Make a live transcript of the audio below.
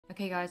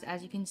Okay, guys,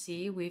 as you can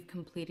see, we've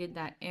completed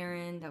that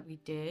errand that we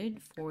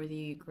did for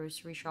the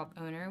grocery shop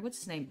owner. What's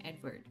his name?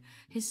 Edward.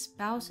 His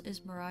spouse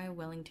is Mariah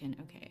Wellington.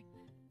 Okay.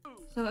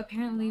 So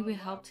apparently we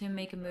helped him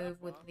make a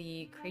move with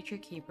the creature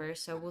keeper,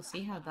 so we'll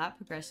see how that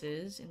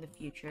progresses in the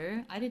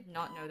future. I did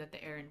not know that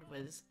the errand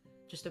was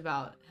just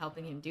about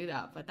helping him do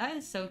that, but that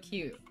is so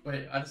cute.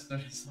 Wait, I just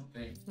noticed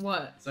something.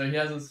 What? So he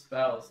has a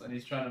spouse and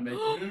he's trying to make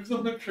moves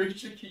on the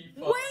creature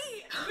keeper.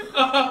 Wait!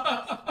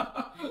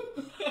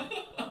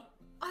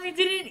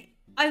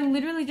 I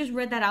literally just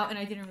read that out and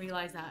I didn't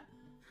realize that.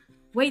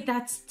 Wait,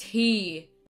 that's T.